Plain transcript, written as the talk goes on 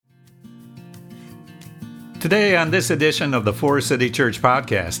Today on this edition of the Forest City Church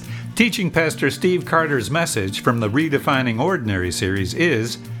podcast, teaching Pastor Steve Carter's message from the Redefining Ordinary series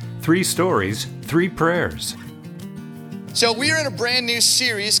is 3 Stories, 3 Prayers. So we are in a brand new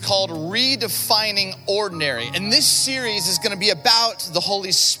series called Redefining Ordinary. And this series is going to be about the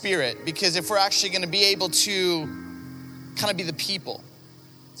Holy Spirit, because if we're actually going to be able to kind of be the people,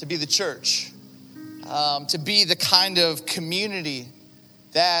 to be the church, to be the kind of community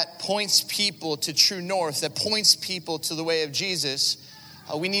that points people to true north, that points people to the way of Jesus,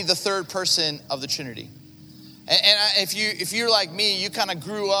 we need the third person of the Trinity. And if you're like me, you kind of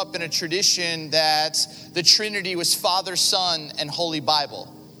grew up in a tradition that the Trinity was Father, Son, and Holy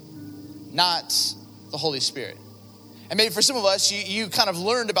Bible, not the Holy Spirit. And maybe for some of us, you kind of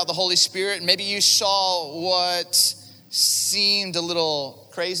learned about the Holy Spirit, and maybe you saw what seemed a little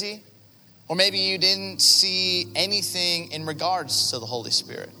crazy, or maybe you didn't see anything in regards to the Holy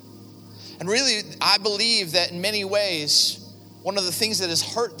Spirit. And really, I believe that in many ways, one of the things that has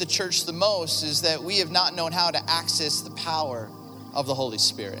hurt the church the most is that we have not known how to access the power of the Holy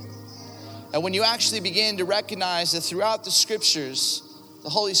Spirit. And when you actually begin to recognize that throughout the scriptures, the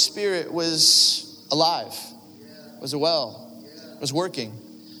Holy Spirit was alive, was well, was working.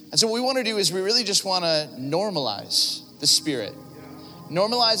 And so what we want to do is we really just want to normalize the Spirit.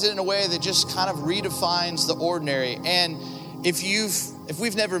 Normalize it in a way that just kind of redefines the ordinary. And if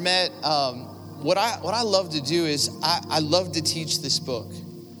we've never met, what I love to do is I love to teach this book.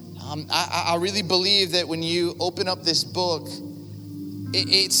 I really believe that when you open up this book,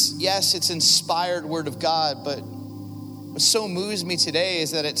 it's inspired Word of God, but what so moves me today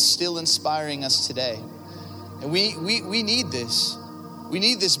is that it's still inspiring us today. And we need this. We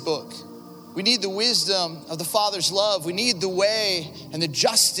need this book. We need the wisdom of the Father's love. We need the way and the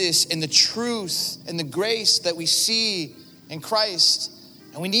justice and the truth and the grace that we see in Christ.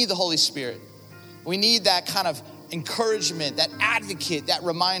 And we need the Holy Spirit. We need that kind of encouragement, that advocate, that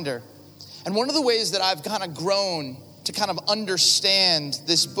reminder. And one of the ways that I've kind of grown to kind of understand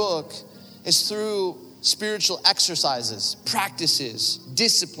this book is through spiritual exercises, practices,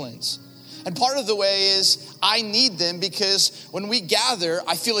 disciplines. And part of the way is I need them because when we gather,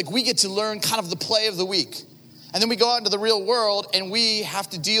 I feel like we get to learn kind of the play of the week. And then we go out into the real world and we have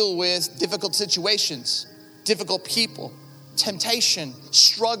to deal with difficult situations, difficult people, temptation,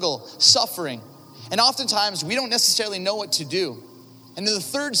 struggle, suffering. And oftentimes we don't necessarily know what to do. And in the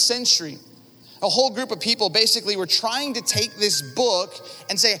 3rd century, a whole group of people basically were trying to take this book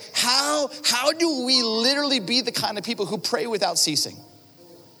and say, how do we literally be the kind of people who pray without ceasing?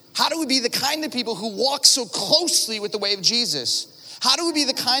 How do we be the kind of people who walk so closely with the way of Jesus? How do we be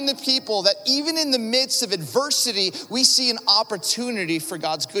the kind of people that even in the midst of adversity, we see an opportunity for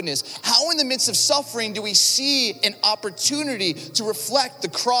God's goodness? How in the midst of suffering do we see an opportunity to reflect the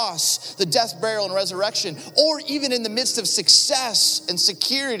cross, the death, burial, and resurrection? Or even in the midst of success and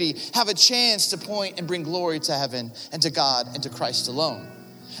security, have a chance to point and bring glory to heaven and to God and to Christ alone?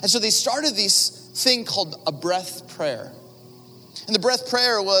 And so they started this thing called a breath prayer. And the breath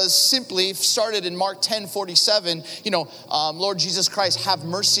prayer was simply started in Mark 10:47. Lord Jesus Christ, have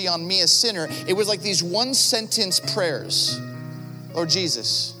mercy on me, a sinner. It was like these 1-sentence prayers. Lord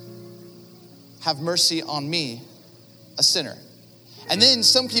Jesus, have mercy on me, a sinner. And then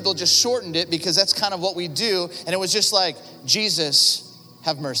some people just shortened it because that's kind of what we do. And it was just like, Jesus,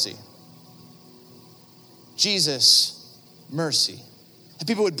 have mercy. Jesus, mercy. And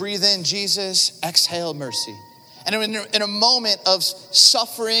people would breathe in, Jesus, exhale, mercy. And in a moment of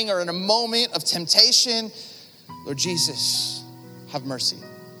suffering or in a moment of temptation, Lord Jesus, have mercy.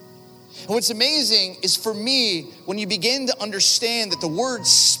 And what's amazing is for me, when you begin to understand that the word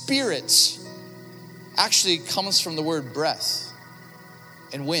spirit actually comes from the word breath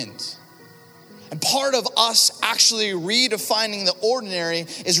and wind. And part of us actually redefining the ordinary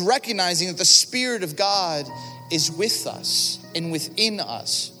is recognizing that the Spirit of God is with us and within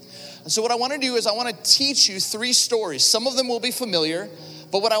us. And so what I want to do is I want to teach you 3 stories. Some of them will be familiar,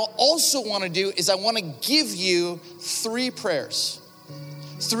 but what I also want to do is I want to give you 3 prayers.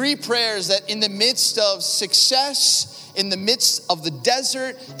 3 prayers that in the midst of success, in the midst of the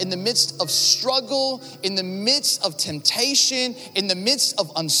desert, in the midst of struggle, in the midst of temptation, in the midst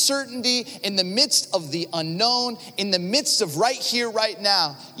of uncertainty, in the midst of the unknown, in the midst of right here, right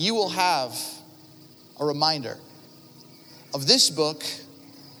now, you will have a reminder of this book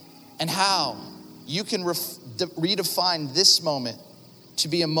and how you can redefine this moment to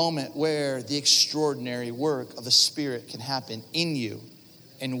be a moment where the extraordinary work of the Spirit can happen in you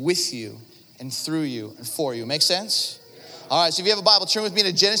and with you and through you and for you. Make sense? All right, so if you have a Bible, turn with me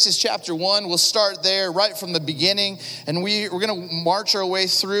to Genesis chapter 1. We'll start there right from the beginning, and we're going to march our way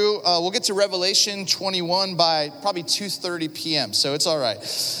through. We'll get to Revelation 21 by probably 2:30 p.m., so it's all right.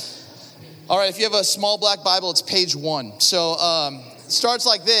 All right, if you have a small black Bible, it's page 1. So it starts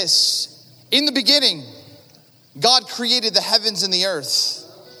like this. In the beginning, God created the heavens and the earth.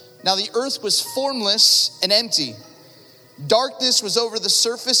 Now the earth was formless and empty. Darkness was over the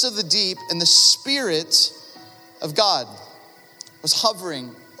surface of the deep, and the Spirit of God was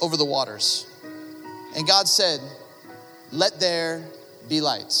hovering over the waters. And God said, "Let there be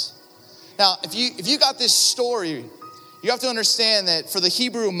light." Now, if you got this story, you have to understand that for the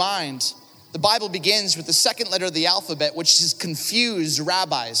Hebrew mind, the Bible begins with the second letter of the alphabet, which has confused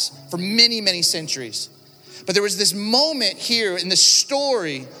rabbis for many, many centuries. But there was this moment here in the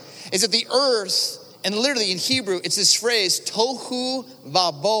story, is that the earth, and literally in Hebrew, it's this phrase, tohu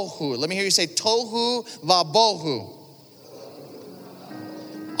vabohu. Let me hear you say tohu vabohu.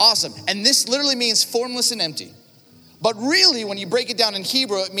 Awesome. And this literally means formless and empty. But really, when you break it down in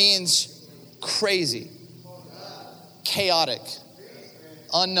Hebrew, it means crazy, chaotic,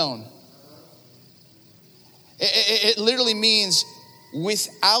 unknown. It literally means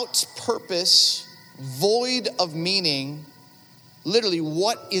without purpose, void of meaning, literally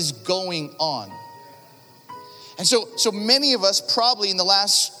what is going on. And so many of us probably in the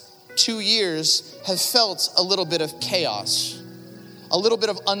last 2 years have felt a little bit of chaos, a little bit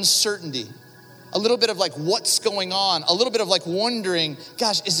of uncertainty, a little bit of like what's going on, a little bit of like wondering,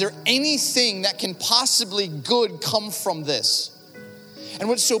 gosh, is there anything that can possibly good come from this? And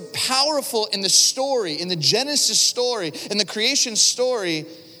what's so powerful in the story, in the Genesis story, in the creation story,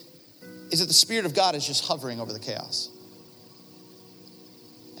 is that the Spirit of God is just hovering over the chaos.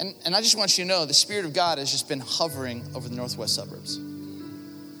 And I just want you to know, the Spirit of God has just been hovering over the northwest suburbs.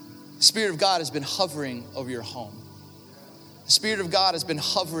 The Spirit of God has been hovering over your home. The Spirit of God has been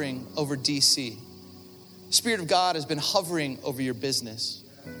hovering over DC. The Spirit of God has been hovering over your business.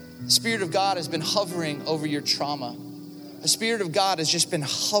 The Spirit of God has been hovering over your trauma. The Spirit of God has just been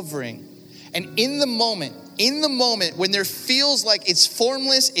hovering. And in the moment when there feels like it's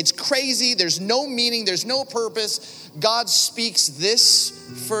formless, it's crazy, there's no meaning, there's no purpose, God speaks this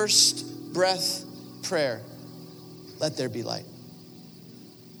first breath prayer: let there be light.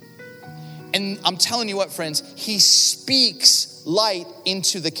 And I'm telling you what, friends, he speaks light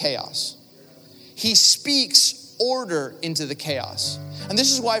into the chaos. He speaks order into the chaos. And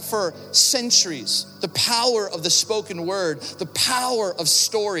this is why for centuries, the power of the spoken word, the power of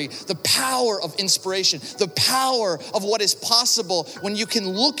story, the power of inspiration, the power of what is possible when you can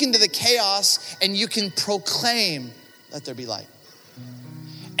look into the chaos and you can proclaim, let there be light.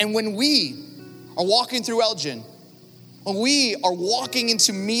 And when we are walking through Elgin, when we are walking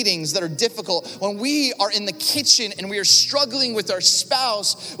into meetings that are difficult, when we are in the kitchen and we are struggling with our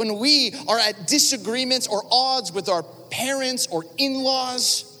spouse, when we are at disagreements or odds with our parents or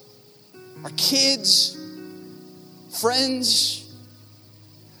in-laws, our kids, friends,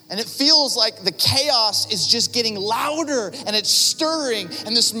 and it feels like the chaos is just getting louder and it's stirring,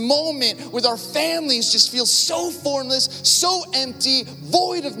 and this moment with our families just feels so formless, so empty,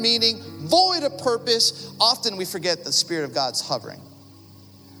 void of meaning, void of purpose. Often we forget the Spirit of God's hovering.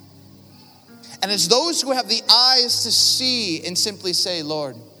 And it's those who have the eyes to see and simply say,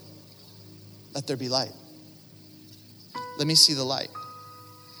 Lord, let there be light. Let me see the light.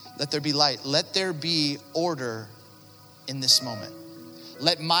 Let there be light. Let there be order in this moment.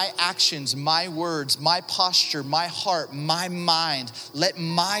 Let my actions, my words, my posture, my heart, my mind, let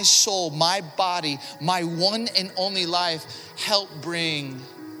my soul, my body, my one and only life help bring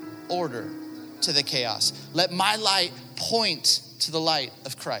order to the chaos. Let my light point to the light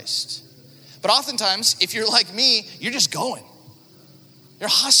of Christ. But oftentimes, if you're like me, you're just going. You're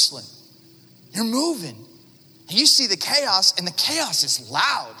hustling. You're moving. And you see the chaos, and the chaos is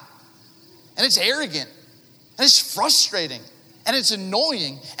loud. And it's arrogant. And it's frustrating. And it's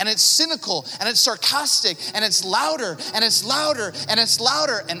annoying, and it's cynical, and it's sarcastic, and it's louder, and it's louder, and it's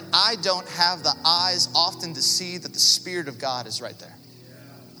louder. And I don't have the eyes often to see that the Spirit of God is right there.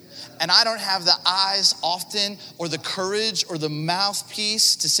 And I don't have the eyes often, or the courage, or the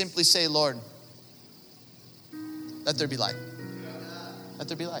mouthpiece to simply say, Lord, let there be light. Let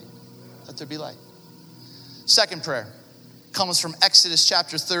there be light. Let there be light. Second prayer comes from Exodus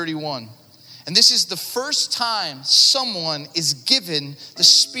chapter 31. And this is the first time someone is given the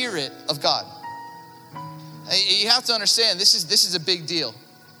Spirit of God. You have to understand, this is a big deal.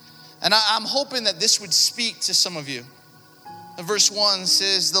 And I'm hoping that this would speak to some of you. Verse 1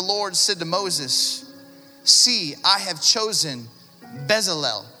 says, the Lord said to Moses, see, I have chosen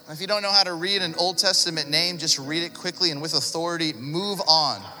Bezalel If you don't know how to read an Old Testament name, just read it quickly and with authority, move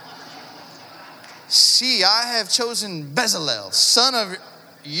on. See, I have chosen Bezalel, son of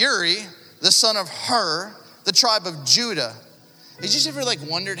Uri, the son of Hur, the tribe of Judah. Did you ever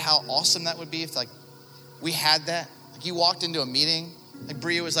wondered how awesome that would be if we had that? You walked into a meeting,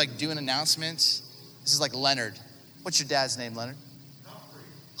 Bria was doing announcements. This is Leonard. What's your dad's name, Leonard?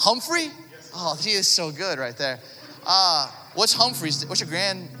 Humphrey? Yes. Oh, he is so good right there. What's your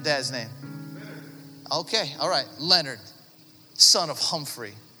granddad's name? Leonard. Okay, all right, Leonard, son of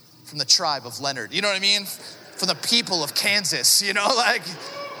Humphrey, from the tribe of Leonard. You know what I mean? From the people of Kansas, you know what I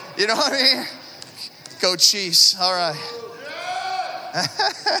mean? Go Chiefs, all right.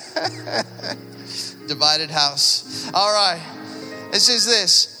 Divided house. All right. It says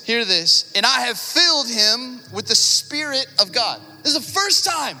this, hear this. And I have filled him with the Spirit of God. This is the first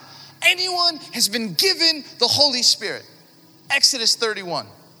time anyone has been given the Holy Spirit. Exodus 31.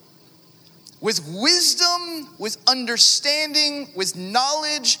 With wisdom, with understanding, with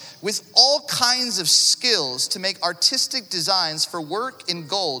knowledge, with all kinds of skills to make artistic designs for work in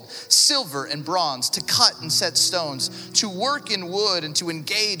gold, silver, and bronze, to cut and set stones, to work in wood, and to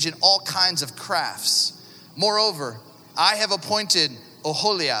engage in all kinds of crafts. Moreover, I have appointed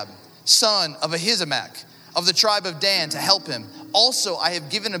Oholiab, son of Ahisamach, of the tribe of Dan, to help him. Also, I have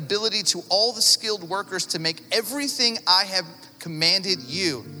given ability to all the skilled workers to make everything I have commanded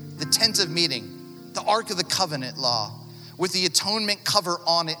you. The tent of meeting, the ark of the covenant law, with the atonement cover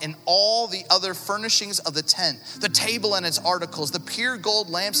on it, and all the other furnishings of the tent, the table and its articles, the pure gold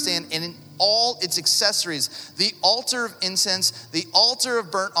lampstand and all its accessories, the altar of incense, the altar of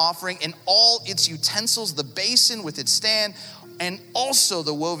burnt offering and all its utensils, the basin with its stand, and also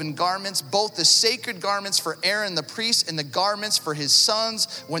the woven garments, both the sacred garments for Aaron the priest and the garments for his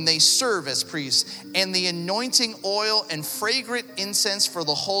sons when they serve as priests, and the anointing oil and fragrant incense for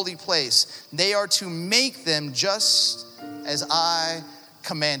the holy place. They are to make them just as I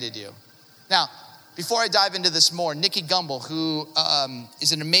commanded you. Now, before I dive into this more, Nicky Gumbel, who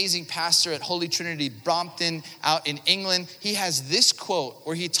is an amazing pastor at Holy Trinity Brompton out in England, he has this quote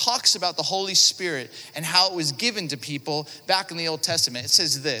where he talks about the Holy Spirit and how it was given to people back in the Old Testament. It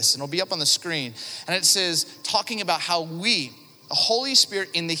says this, and it'll be up on the screen. And it says, talking about how the Holy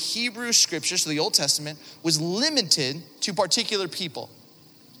Spirit in the Hebrew scriptures, so the Old Testament, was limited to particular people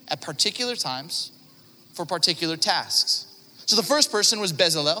at particular times for particular tasks. So the first person was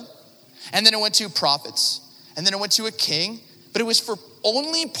Bezalel. And then it went to prophets, and then it went to a king, but it was for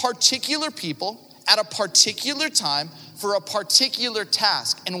only particular people at a particular time for a particular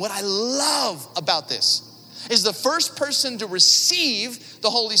task. And what I love about this is the first person to receive the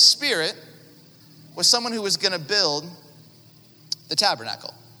Holy Spirit was someone who was going to build the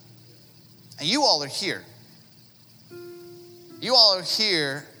tabernacle. And you all are here. You all are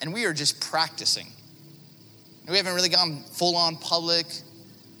here, and we are just practicing. We haven't really gone full on public.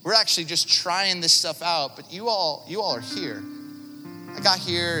 We're actually just trying this stuff out, but you all are here. I got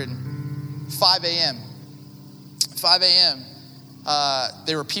here at 5 a.m. 5 a.m.,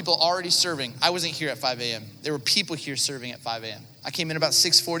 there were people already serving. I wasn't here at 5 a.m. There were people here serving at 5 a.m. I came in about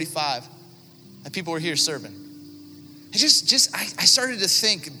 6:45, and people were here serving. I started to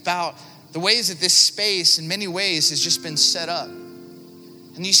think about the ways that this space, in many ways, has just been set up.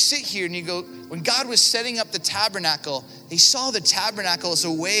 And you sit here and you go, when God was setting up the tabernacle, he saw the tabernacle as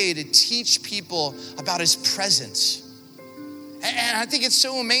a way to teach people about his presence. And I think it's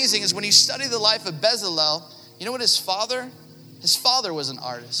so amazing is when you study the life of Bezalel, you know what his father was an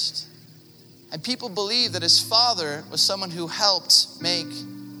artist. And people believe that his father was someone who helped make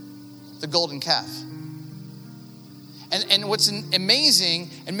the golden calf. And what's amazing,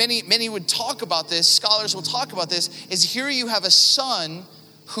 and many would talk about this, scholars will talk about this, is here you have a son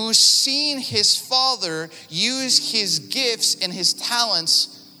who's seen his father use his gifts and his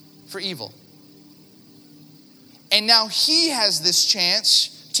talents for evil. And now he has this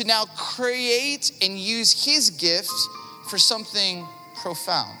chance to now create and use his gift for something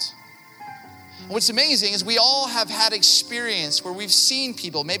profound. And what's amazing is we all have had experience where we've seen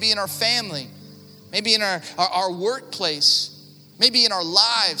people, maybe in our family, maybe in our workplace, maybe in our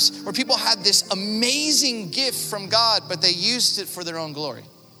lives, where people had this amazing gift from God, but they used it for their own glory.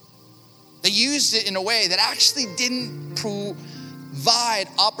 They used it in a way that actually didn't provide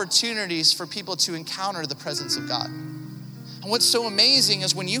opportunities for people to encounter the presence of God. And what's so amazing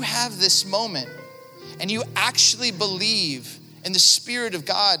is when you have this moment and you actually believe in the Spirit of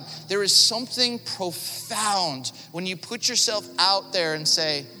God, there is something profound when you put yourself out there and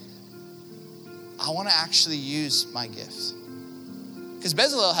say, I want to actually use my gift. Because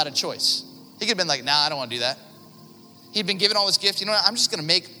Bezalel had a choice. He could have been like, nah, I don't want to do that. He'd been given all this gift. You know what? I'm just going to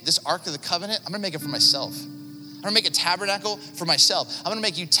make this Ark of the Covenant. I'm going to make it for myself. I'm going to make a tabernacle for myself. I'm going to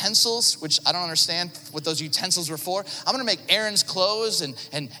make utensils, which I don't understand what those utensils were for. I'm going to make Aaron's clothes and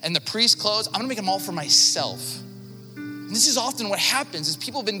the priest's clothes. I'm going to make them all for myself. And this is often what happens is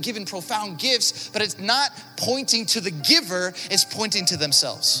people have been given profound gifts, but it's not pointing to the giver, it's pointing to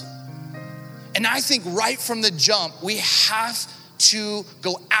themselves. And I think right from the jump, we have to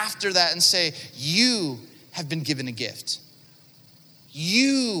go after that and say, you have been given a gift.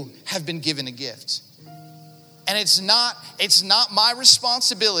 You have been given a gift. And it's not my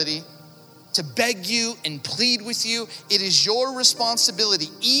responsibility to beg you and plead with you. It is your responsibility,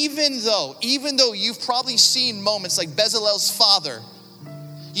 even though you've probably seen moments like Bezalel's father.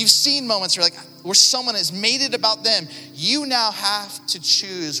 You've seen moments where someone has made it about them. You now have to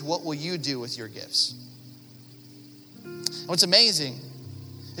choose, what will you do with your gifts? And what's amazing,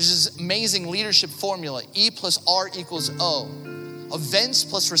 there's this amazing leadership formula, E plus R equals O. Events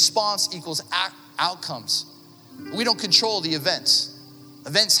plus response equals outcomes. We don't control the events.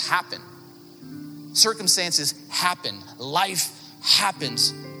 Events happen. Circumstances happen. Life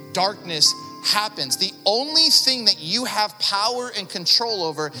happens. Darkness happens. The only thing that you have power and control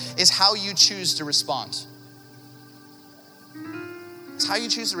over is how you choose to respond. It's how you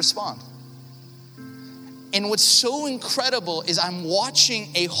choose to respond. And what's so incredible is I'm watching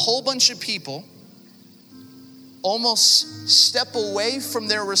a whole bunch of people almost step away from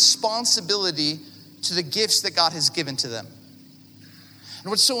their responsibility to the gifts that God has given to them. And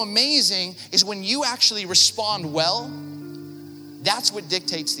what's so amazing is when you actually respond well, that's what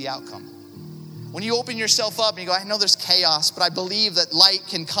dictates the outcome. When you open yourself up and you go, I know there's chaos, but I believe that light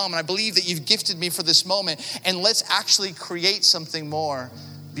can come, and I believe that you've gifted me for this moment, and let's actually create something more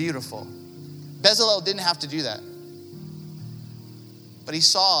beautiful. Bezalel didn't have to do that. But he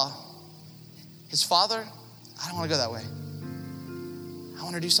saw his father, I don't want to go that way. I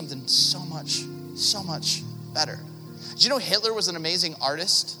want to do something so much better. Did you know Hitler was an amazing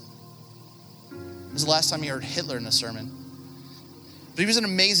artist? It was the last time you heard Hitler in a sermon. But he was an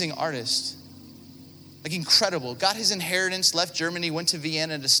amazing artist. Like incredible. Got his inheritance, left Germany, went to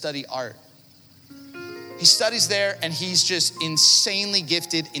Vienna to study art. He studies there and he's just insanely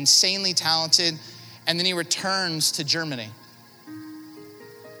gifted, insanely talented. And then he returns to Germany.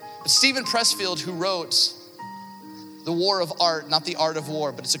 But Stephen Pressfield, who wrote The War of Art, not The Art of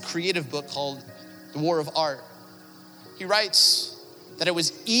War, but it's a creative book called The War of Art. He writes that it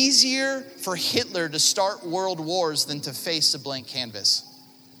was easier for Hitler to start world wars than to face a blank canvas.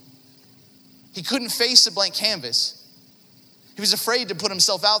 He couldn't face a blank canvas. He was afraid to put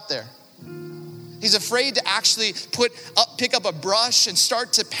himself out there. He's afraid to actually pick up a brush and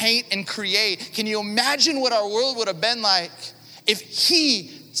start to paint and create. Can you imagine what our world would have been like if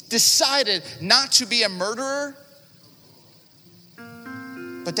he decided not to be a murderer,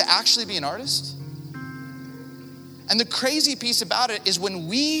 but to actually be an artist? And the crazy piece about it is when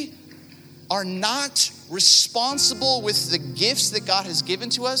we are not responsible with the gifts that God has given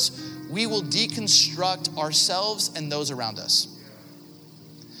to us, we will deconstruct ourselves and those around us.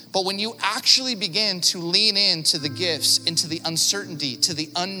 But when you actually begin to lean into the gifts, into the uncertainty, to the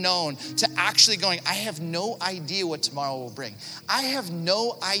unknown, to actually going, I have no idea what tomorrow will bring. I have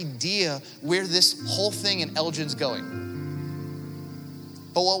no idea where this whole thing in Elgin's going.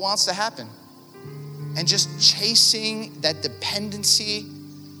 But what wants to happen? And just chasing that dependency,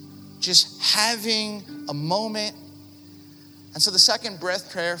 just having a moment. And so the second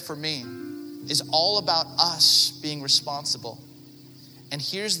breath prayer for me is all about us being responsible. And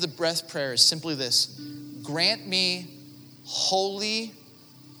here's the breath prayer, is simply this: grant me holy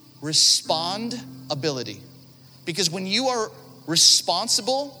respond ability. Because when you are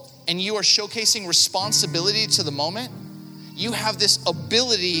responsible and you are showcasing responsibility to the moment, you have this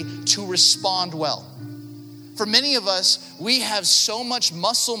ability to respond well. For many of us, we have so much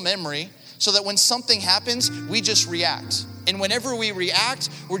muscle memory so that when something happens, we just react. And whenever we react,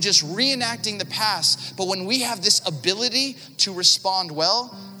 we're just reenacting the past. But when we have this ability to respond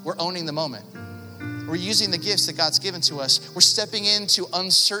well, we're owning the moment. We're using the gifts that God's given to us. We're stepping into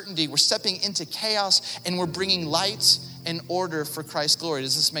uncertainty. We're stepping into chaos, and we're bringing light and order for Christ's glory.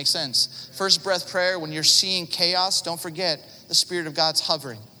 Does this make sense? First breath prayer, when you're seeing chaos, don't forget the Spirit of God's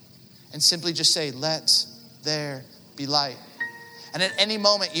hovering. And simply just say, let there be light. And at any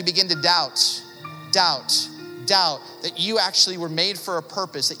moment you begin to doubt that you actually were made for a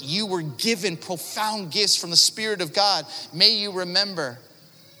purpose, that you were given profound gifts from the Spirit of God, may you remember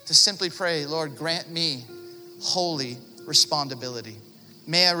to simply pray, Lord, grant me holy respondability.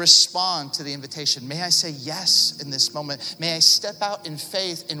 May I respond to the invitation. May I say yes in this moment. May I step out in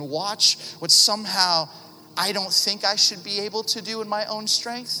faith and watch what somehow I don't think I should be able to do in my own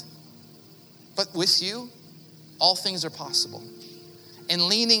strength. But with you, all things are possible. And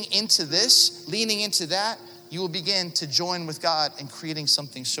leaning into this, leaning into that, you will begin to join with God in creating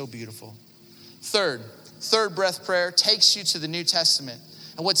something so beautiful. Third breath prayer takes you to the New Testament.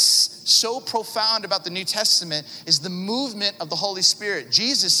 And what's so profound about the New Testament is the movement of the Holy Spirit.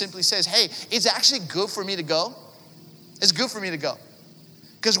 Jesus simply says, hey, it's actually good for me to go. It's good for me to go.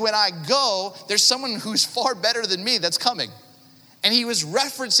 Because when I go, there's someone who's far better than me that's coming. And he was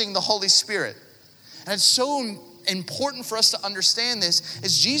referencing the Holy Spirit. And it's so important for us to understand this,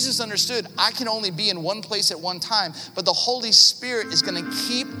 is Jesus understood I can only be in one place at one time, but the Holy Spirit is going to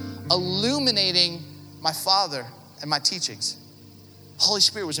keep illuminating my Father and my teachings. Holy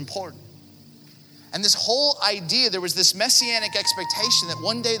Spirit was important. And this whole idea, there was this messianic expectation that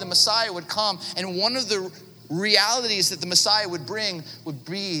one day the Messiah would come, and one of the realities that the Messiah would bring would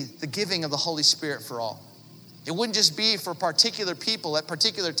be the giving of the Holy Spirit for all. It wouldn't just be for particular people at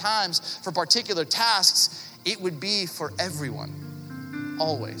particular times, for particular tasks. It would be for everyone,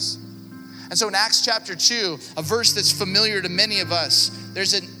 always. And so in Acts chapter 2, a verse that's familiar to many of us,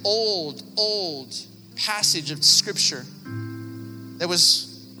 there's an old passage of scripture that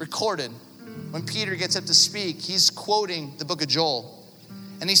was recorded. When Peter gets up to speak, he's quoting the book of Joel.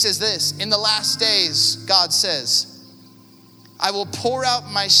 And he says this, in the last days, God says, I will pour out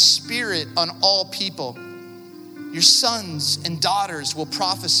my spirit on all people. Your sons and daughters will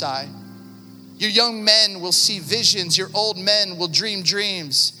prophesy. Your young men will see visions. Your old men will dream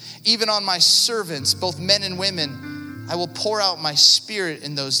dreams. Even on my servants, both men and women, I will pour out my spirit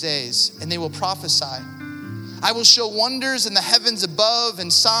in those days, and they will prophesy. I will show wonders in the heavens above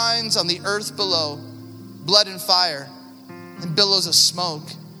and signs on the earth below, blood and fire and billows of smoke.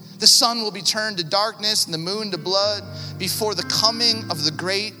 The sun will be turned to darkness and the moon to blood before the coming of the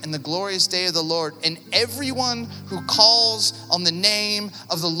great and the glorious day of the Lord. And everyone who calls on the name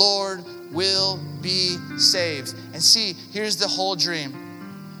of the Lord will be saved. And see, here's the whole dream,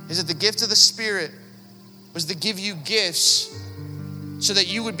 is that the gift of the Spirit was to give you gifts so that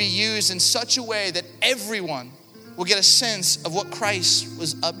you would be used in such a way that everyone will get a sense of what Christ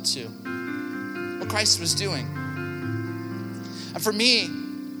was up to, what Christ was doing. And for me,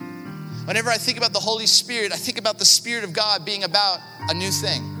 whenever I think about the Holy Spirit, I think about the Spirit of God being about a new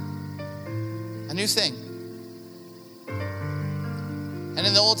thing. A new thing. And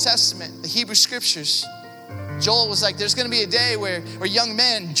in the Old Testament, the Hebrew Scriptures, Joel was like, there's going to be a day where young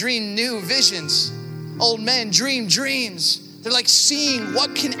men dream new visions. Old men dream dreams. They're like seeing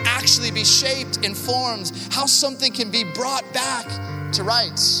what can actually be shaped and formed, how something can be brought back to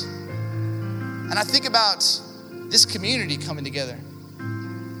rights. And I think about this community coming together.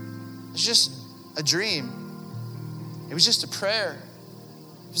 It's just a dream. It was just a prayer.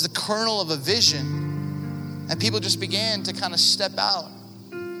 It was the kernel of a vision. And people just began to kind of step out.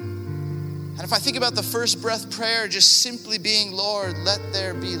 And if I think about the first breath prayer just simply being, Lord, let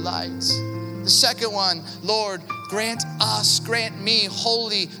there be light. The second one, Lord, grant me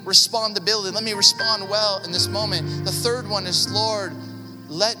holy responsibility. Let me respond well in this moment. The third one is, Lord,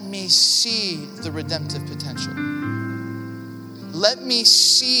 let me see the redemptive potential. Let me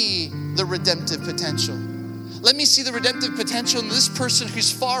see the redemptive potential. Let me see the redemptive potential in this person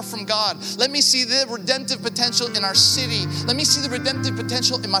who's far from God. Let me see the redemptive potential in our city. Let me see the redemptive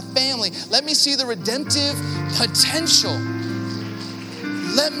potential in my family. Let me see the redemptive potential.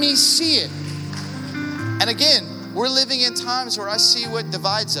 Let me see it. And again, we're living in times where I see what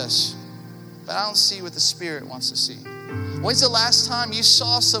divides us, but I don't see what the Spirit wants to see. When's the last time you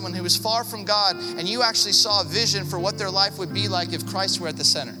saw someone who was far from God and you actually saw a vision for what their life would be like if Christ were at the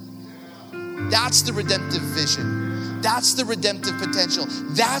center? That's the redemptive vision. That's the redemptive potential.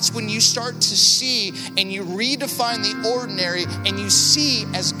 That's when you start to see and you redefine the ordinary and you see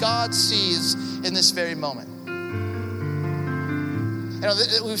as God sees in this very moment. You know,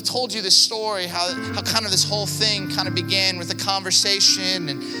 we've told you this story, how kind of this whole thing kind of began with a conversation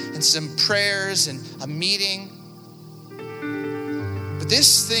and some prayers and a meeting. But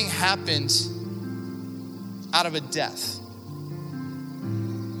this thing happened out of a death.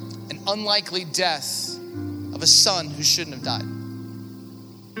 An unlikely death of a son who shouldn't have died.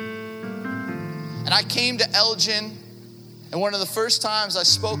 And I came to Elgin, and one of the first times I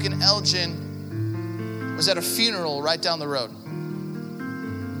spoke in Elgin was at a funeral right down the road.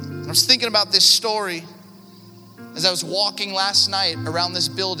 I was thinking about this story as I was walking last night around this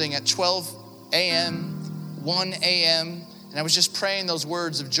building at 12 a.m., 1 a.m., and I was just praying those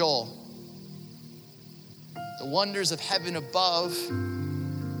words of Joel. The wonders of heaven above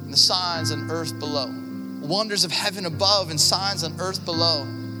and the signs on earth below. Wonders of heaven above and signs on earth below.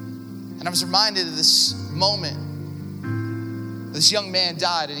 And I was reminded of this moment. This young man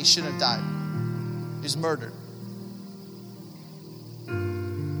died and he shouldn't have died. He was murdered.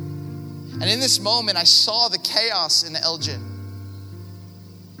 And in this moment, I saw the chaos in Elgin.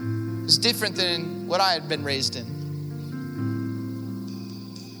 It was different than what I had been raised in.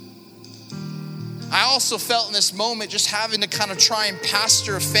 I also felt in this moment just having to kind of try and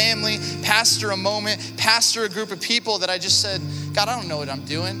pastor a family, pastor a moment, pastor a group of people that I just said, God, I don't know what I'm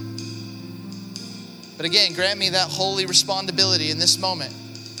doing. But again, grant me that holy responsibility in this moment.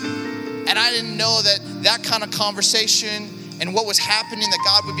 And I didn't know that kind of conversation and what was happening, that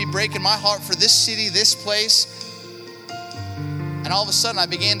God would be breaking my heart for this city, this place. And all of a sudden, I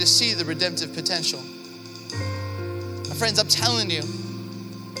began to see the redemptive potential. My friends, I'm telling you,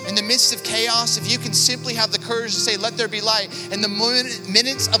 in the midst of chaos, if you can simply have the courage to say, let there be light, in the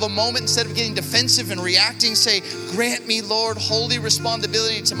minutes of a moment, instead of getting defensive and reacting, say, grant me, Lord, holy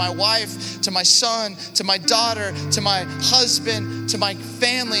responsibility to my wife, to my son, to my daughter, to my husband, to my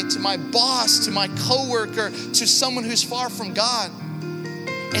family, to my boss, to my coworker, to someone who's far from God.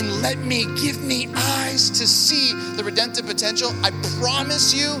 And give me eyes to see the redemptive potential. I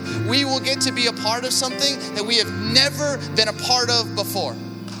promise you, we will get to be a part of something that we have never been a part of before.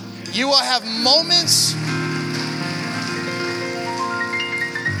 You will have moments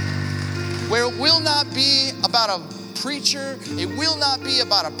where it will not be about a preacher, it will not be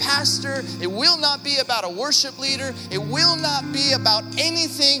about a pastor, it will not be about a worship leader, it will not be about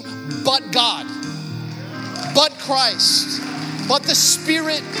anything but God, but Christ, but the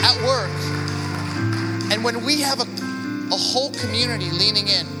Spirit at work. And when we have a whole community leaning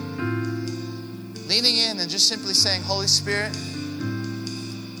in and just simply saying, Holy Spirit,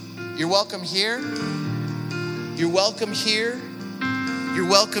 you're welcome here. You're welcome here. You're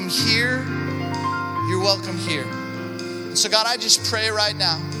welcome here. You're welcome here. And so God, I just pray right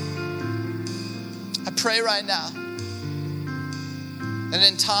now. I pray right now that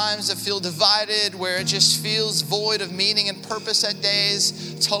in times that feel divided, where it just feels void of meaning and purpose at days,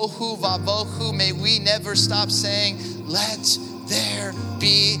 tohu vavohu, may we never stop saying, let there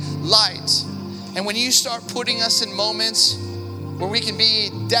be light. And when you start putting us in moments where we can be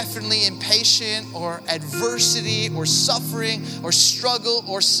definitely impatient or adversity or suffering or struggle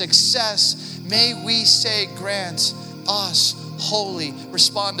or success, may we say, grant us holy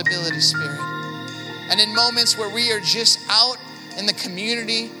responsibility, Spirit. And in moments where we are just out in the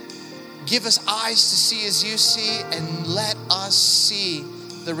community, give us eyes to see as you see, and let us see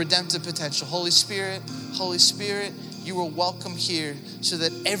the redemptive potential. Holy Spirit, you are welcome here so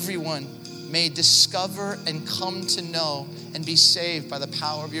that everyone may discover and come to know and be saved by the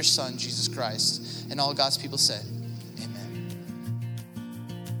power of your Son, Jesus Christ. And all God's people said, amen.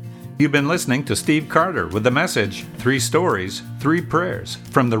 You've been listening to Steve Carter with the message, 3 Stories, 3 Prayers,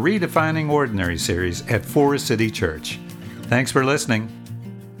 from the Redefining Ordinary series at Forest City Church. Thanks for listening.